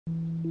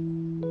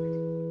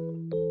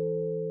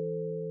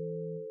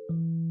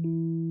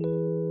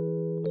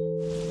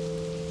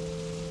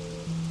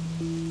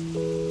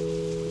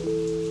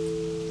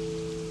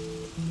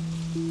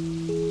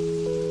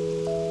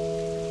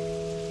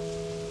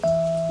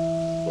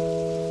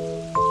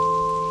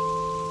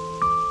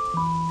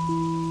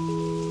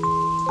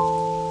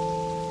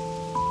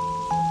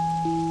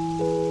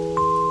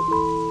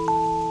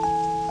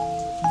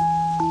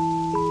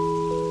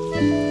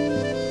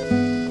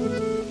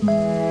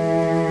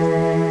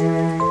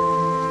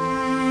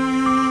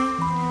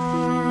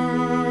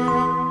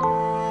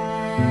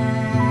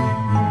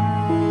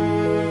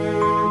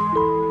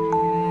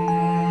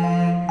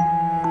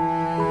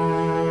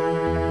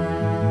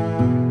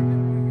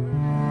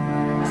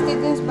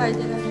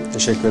faydalar.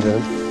 Teşekkür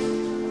ederim.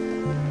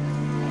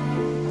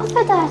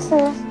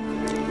 Affedersiniz.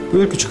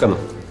 Buyur küçük hanım.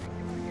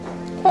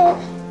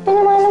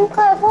 Benim annem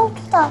kayboldu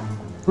da.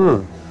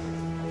 Hı.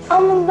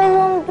 Ama ben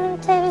onu dün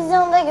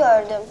televizyonda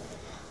gördüm.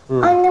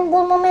 Annem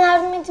bulmama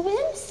yardım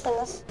edebilir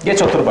misiniz?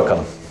 Geç otur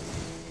bakalım.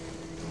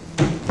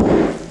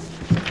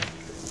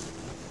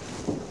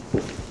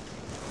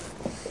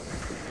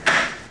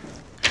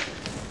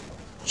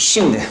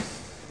 Şimdi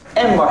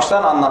en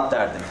baştan anlat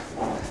derdini.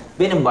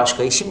 Benim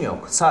başka işim yok.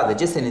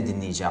 Sadece seni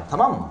dinleyeceğim,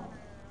 tamam mı?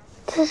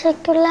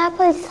 Teşekkürler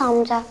polis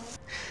amca.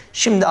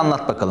 Şimdi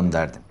anlat bakalım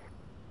derdin.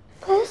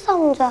 Polis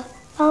amca,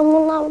 ben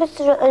bundan bir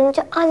süre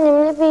önce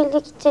annemle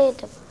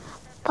birlikteydim.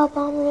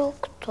 Babam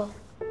yoktu.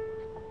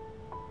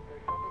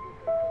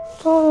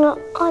 Sonra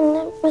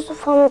annem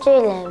Yusuf amca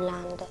ile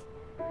evlendi.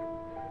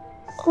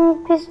 Ama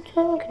biz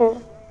dün günü,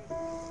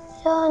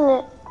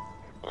 yani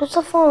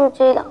Yusuf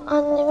amca ile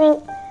annemin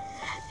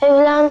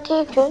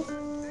evlendiği gün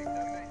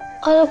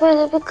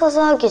arabayla bir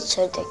kaza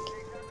geçirdik.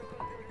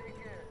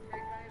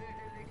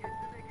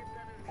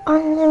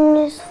 Annem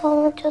Yusuf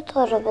amca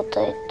da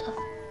arabadaydı.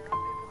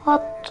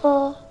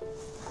 Hatta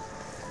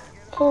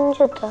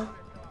önce de.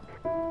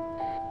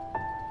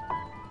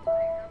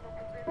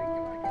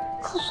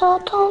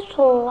 Kazadan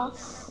sonra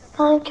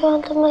ben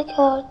kendime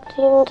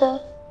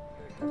geldiğimde